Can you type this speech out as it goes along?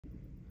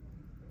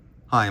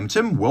Hi, I'm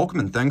Tim. Welcome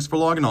and thanks for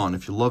logging on.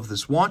 If you love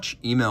this watch,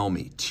 email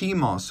me, Team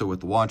Mosso at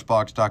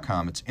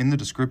thewatchbox.com. It's in the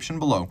description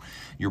below.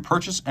 Your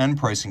purchase and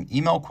pricing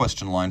email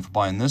question line for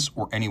buying this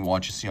or any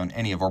watch you see on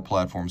any of our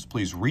platforms.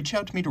 Please reach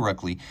out to me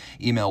directly.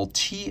 Email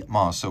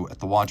tmosso at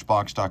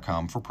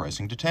thewatchbox.com for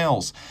pricing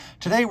details.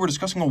 Today we're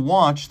discussing a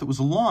watch that was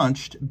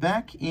launched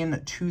back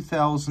in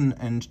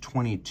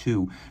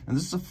 2022. Now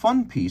this is a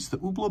fun piece, the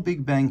Hublot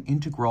Big Bang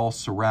Integral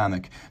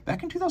Ceramic.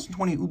 Back in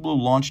 2020, Hublot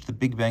launched the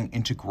Big Bang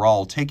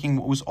Integral, taking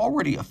what was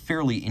already a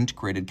fairly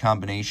integrated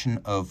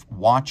combination of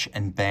watch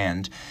and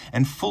band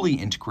and fully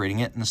integrating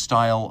it in the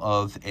style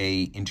of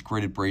a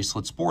integrated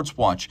bracelet sports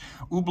watch.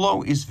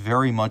 Hublot is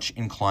very much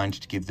inclined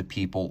to give the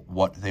people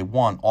what they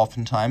want,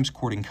 oftentimes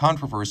courting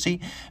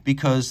controversy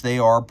because they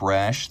are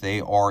brash,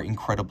 they are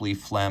incredibly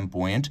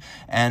flamboyant,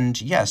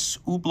 and yes,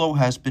 Hublot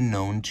has been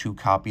known to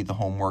copy the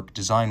homework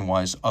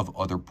design-wise of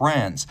other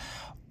brands.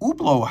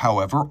 Hublot,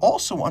 however,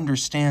 also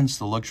understands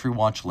the luxury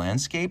watch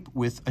landscape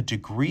with a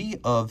degree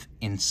of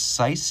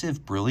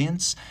incisive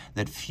brilliance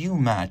that few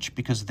match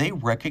because they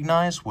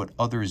recognize what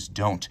others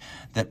don't,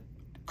 that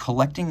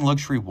collecting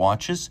luxury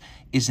watches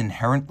is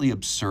inherently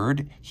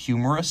absurd,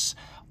 humorous,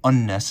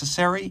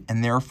 unnecessary,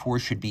 and therefore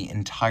should be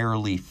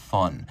entirely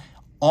fun.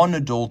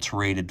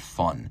 Unadulterated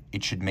fun.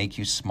 It should make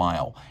you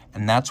smile.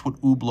 And that's what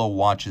Hublot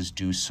watches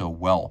do so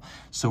well.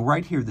 So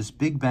right here, this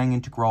Big Bang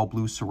Integral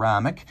Blue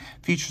Ceramic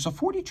features a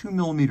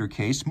 42mm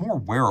case, more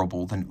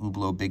wearable than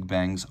Hublot Big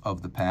Bangs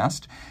of the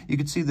past. You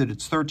can see that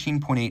it's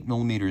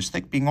 13.8mm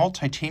thick, being all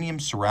titanium,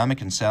 ceramic,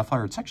 and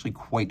sapphire. It's actually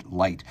quite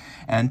light.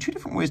 And two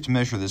different ways to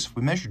measure this. If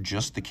we measure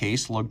just the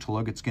case,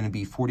 lug-to-lug, it's going to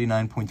be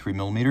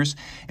 49.3mm.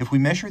 If we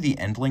measure the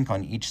end link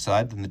on each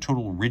side, then the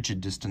total rigid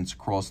distance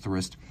across the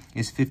wrist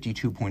is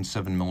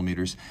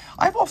 52.7mm.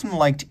 I've often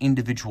liked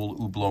individual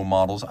Hublot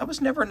models. I was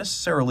never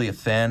necessarily a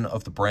fan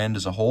of the brand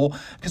as a whole,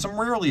 because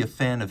I'm rarely a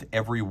fan of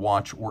every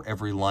watch or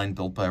every line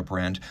built by a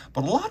brand,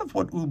 but a lot of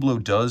what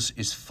Hublot does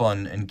is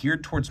fun and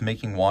geared towards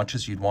making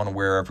watches you'd want to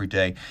wear every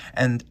day,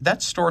 and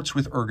that starts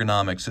with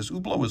ergonomics, as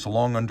Hublot has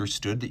long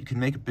understood that you can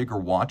make a bigger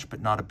watch but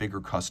not a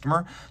bigger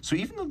customer, so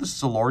even though this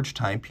is a large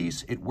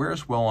timepiece, it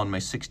wears well on my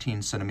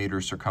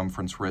 16cm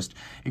circumference wrist.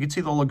 You can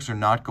see the lugs are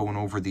not going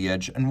over the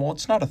edge, and while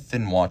it's not a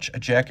thin watch, a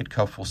jacket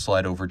cuff will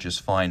slide over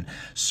just fine.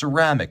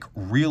 Ceramic,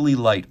 really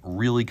light,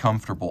 really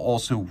comfortable,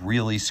 also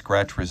really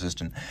scratch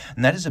resistant,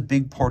 and that is a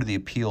big part of the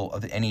appeal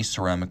of any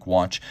ceramic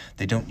watch.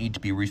 They don't need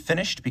to be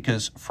refinished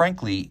because,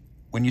 frankly,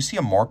 when you see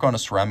a mark on a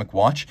ceramic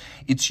watch,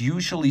 it's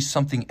usually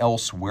something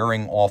else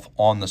wearing off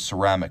on the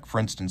ceramic. For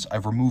instance,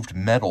 I've removed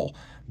metal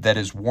that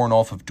is worn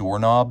off of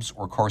doorknobs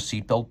or car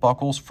seatbelt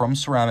buckles from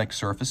ceramic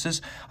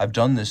surfaces. I've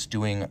done this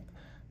doing,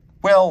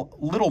 well,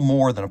 little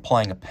more than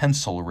applying a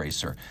pencil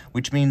eraser,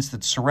 which means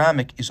that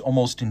ceramic is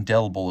almost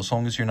indelible as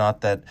long as you're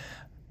not that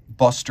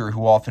buster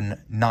who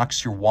often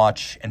knocks your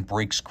watch and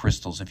breaks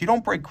crystals. If you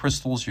don't break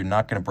crystals, you're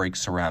not going to break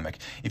ceramic.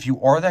 If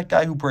you are that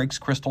guy who breaks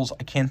crystals,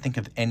 I can't think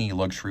of any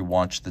luxury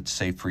watch that's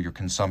safe for your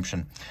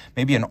consumption.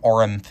 Maybe an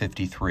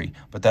RM53,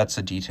 but that's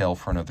a detail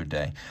for another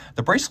day.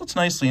 The bracelet's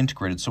nicely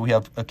integrated, so we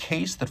have a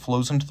case that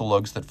flows into the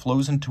lugs that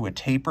flows into a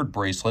tapered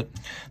bracelet.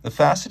 The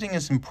faceting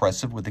is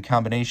impressive with a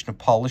combination of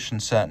polish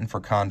and satin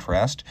for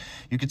contrast.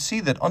 You can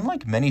see that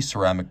unlike many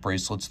ceramic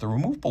bracelets, the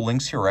removable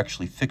links here are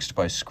actually fixed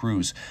by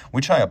screws,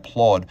 which I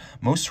applaud.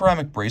 Most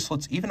ceramic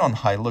bracelets, even on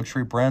high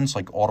luxury brands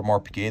like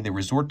Audemars Piguet, they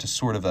resort to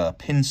sort of a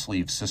pin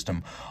sleeve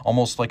system,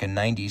 almost like a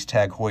 90s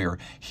Tag Heuer.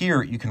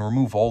 Here, you can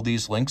remove all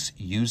these links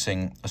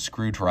using a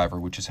screwdriver,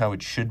 which is how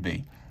it should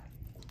be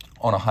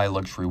on a high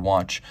luxury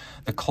watch.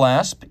 The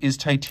clasp is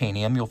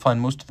titanium. You'll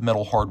find most of the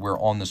metal hardware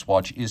on this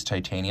watch is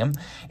titanium.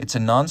 It's a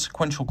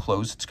non-sequential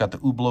close. It's got the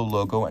Hublot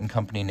logo and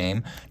company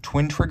name.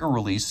 Twin trigger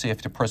release, so you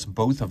have to press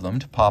both of them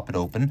to pop it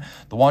open.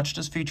 The watch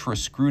does feature a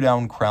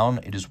screw-down crown.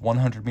 It is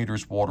 100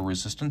 meters water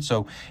resistant,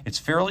 so it's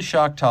fairly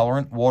shock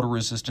tolerant, water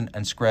resistant,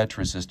 and scratch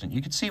resistant.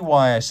 You can see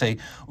why I say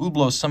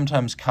Hublot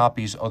sometimes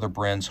copies other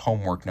brands'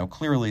 homework. Now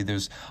clearly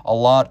there's a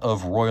lot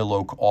of Royal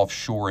Oak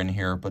offshore in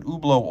here, but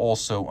Hublot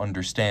also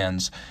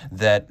understands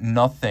that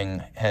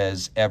nothing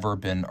has ever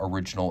been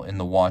original in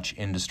the watch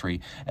industry,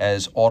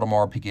 as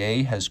Audemars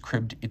Piguet has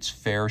cribbed its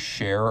fair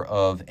share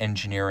of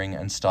engineering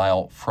and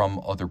style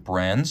from other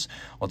brands.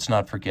 Let's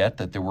not forget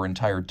that there were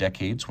entire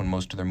decades when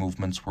most of their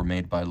movements were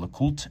made by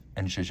Lecoultre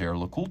and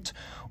Jaeger-LeCoultre.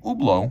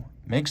 Hublot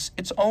makes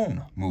its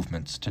own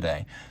movements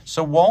today.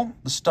 So while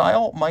the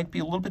style might be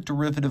a little bit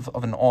derivative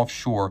of an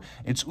offshore,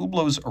 it's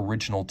Hublot's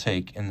original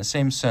take in the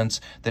same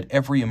sense that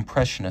every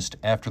impressionist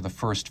after the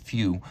first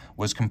few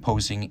was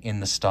composing in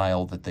the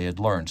style that they had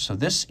learned. So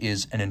this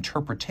is an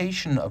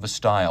interpretation of a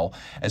style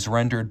as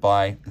rendered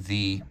by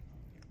the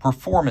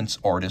performance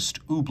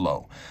artist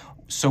Hublot.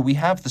 So we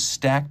have the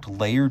stacked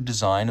layered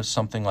design of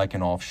something like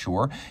an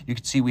offshore. You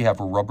can see we have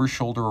a rubber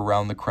shoulder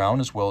around the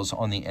crown as well as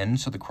on the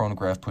ends of the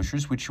chronograph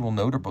pushers, which you will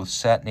note are both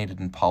satinated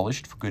and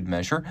polished for good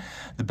measure.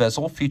 The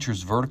bezel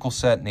features vertical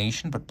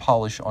satination but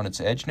polish on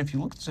its edge. And if you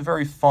look, it's a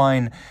very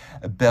fine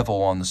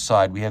bevel on the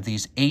side. We have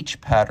these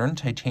H pattern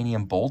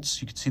titanium bolts.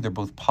 You can see they're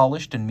both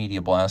polished and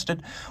media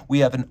blasted. We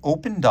have an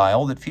open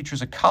dial that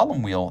features a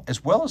column wheel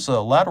as well as a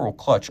lateral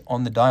clutch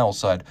on the dial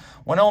side.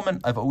 One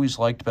element I've always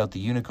liked about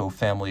the Unico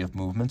family of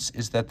movements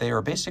is that they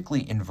are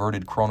basically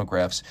inverted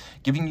chronographs,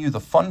 giving you the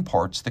fun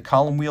parts, the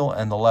column wheel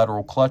and the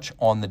lateral clutch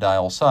on the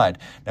dial side.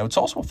 Now, it's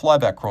also a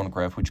flyback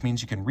chronograph, which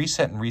means you can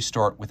reset and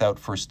restart without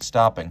first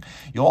stopping.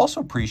 You'll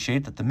also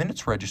appreciate that the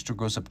minutes register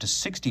goes up to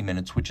 60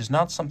 minutes, which is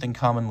not something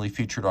commonly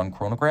featured on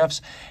chronographs,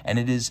 and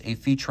it is a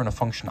feature and a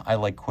function I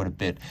like quite a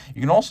bit.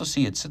 You can also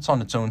see it sits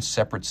on its own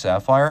separate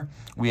sapphire.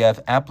 We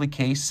have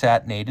applique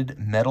satinated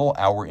metal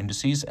hour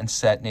indices and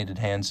satinated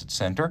hands at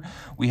center.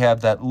 We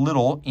have that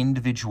little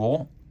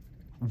individual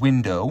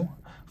window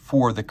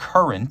for the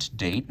current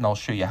date, and I'll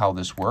show you how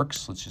this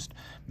works. Let's just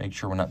make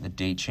sure we're not in the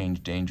date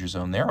change danger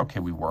zone there. Okay,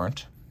 we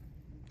weren't.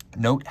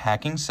 Note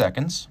hacking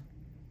seconds.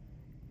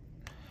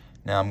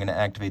 Now I'm going to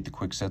activate the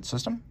quick set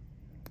system.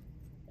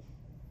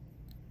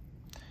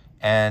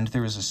 And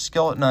there is a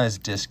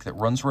skeletonized disc that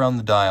runs around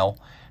the dial,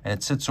 and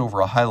it sits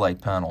over a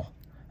highlight panel,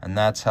 and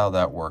that's how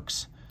that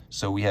works.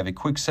 So we have a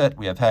quick set,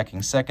 we have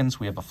hacking seconds,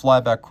 we have a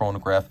flyback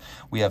chronograph,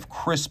 we have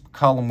crisp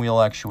column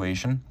wheel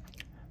actuation.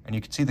 And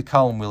you can see the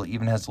column wheel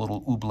even has a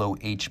little Hublot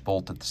H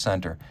bolt at the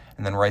center.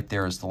 And then right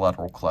there is the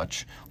lateral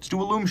clutch. Let's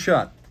do a loom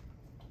shot.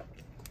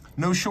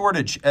 No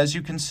shortage, as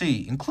you can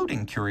see,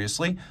 including,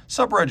 curiously,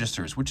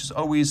 sub-registers, which is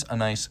always a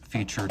nice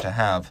feature to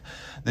have.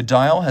 The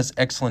dial has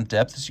excellent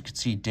depth, as you can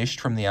see, dished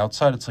from the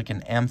outside. It's like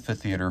an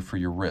amphitheater for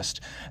your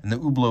wrist. And the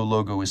Hublot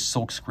logo is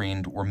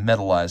silk-screened, or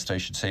metallized, I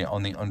should say,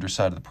 on the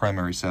underside of the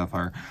primary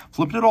sapphire.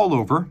 Flipping it all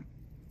over,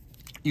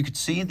 you can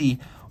see the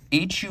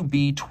HUB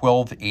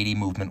 1280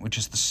 movement, which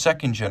is the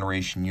second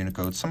generation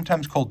Unico. It's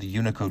sometimes called the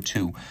Unico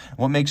 2.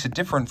 What makes it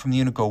different from the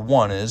Unico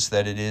 1 is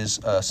that it is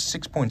a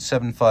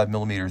 6.75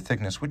 millimeter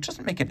thickness, which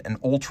doesn't make it an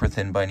ultra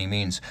thin by any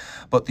means.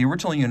 But the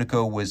original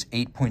Unico was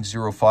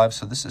 8.05,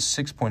 so this is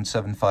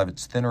 6.75.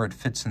 It's thinner, it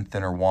fits in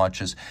thinner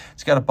watches.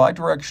 It's got a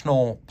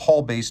bidirectional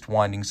Paul-based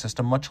winding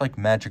system, much like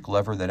Magic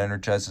Lever that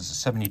energizes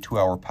a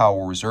 72-hour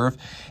power reserve.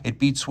 It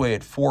beats sway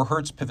at 4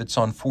 Hertz, pivots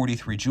on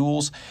 43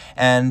 joules,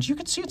 and you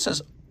can see it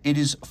says it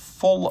is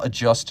full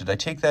adjusted. I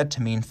take that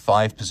to mean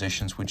 5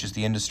 positions, which is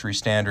the industry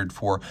standard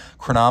for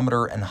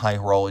chronometer and high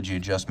horology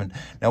adjustment.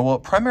 Now, while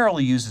it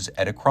primarily uses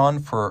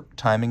Edicron for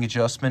timing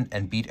adjustment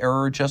and beat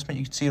error adjustment,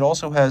 you can see it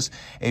also has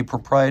a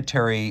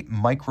proprietary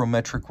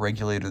micrometric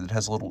regulator that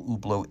has a little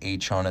Hublot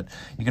H on it.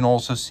 You can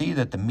also see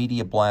that the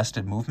media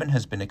blasted movement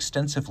has been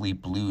extensively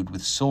blued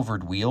with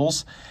silvered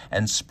wheels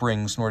and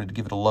springs in order to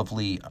give it a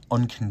lovely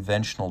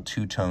unconventional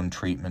two-tone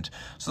treatment.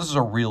 So this is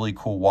a really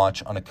cool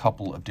watch on a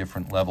couple of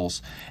different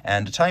levels,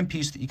 and a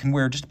timepiece that you can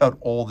wear just about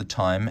all the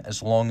time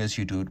as long as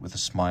you do it with a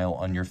smile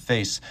on your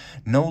face.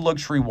 No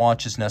luxury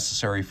watch is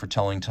necessary for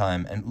telling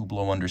time, and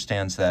Hublot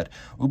understands that.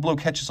 Hublot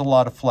catches a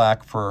lot of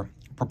flack for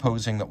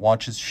proposing that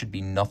watches should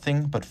be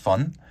nothing but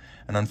fun,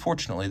 and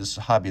unfortunately this is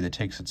a hobby that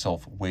takes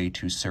itself way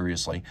too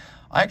seriously.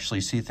 I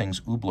actually see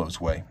things Hublot's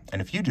way,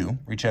 and if you do,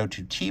 reach out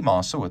to Team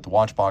Mosso at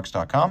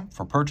thewatchbox.com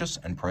for purchase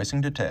and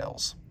pricing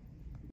details.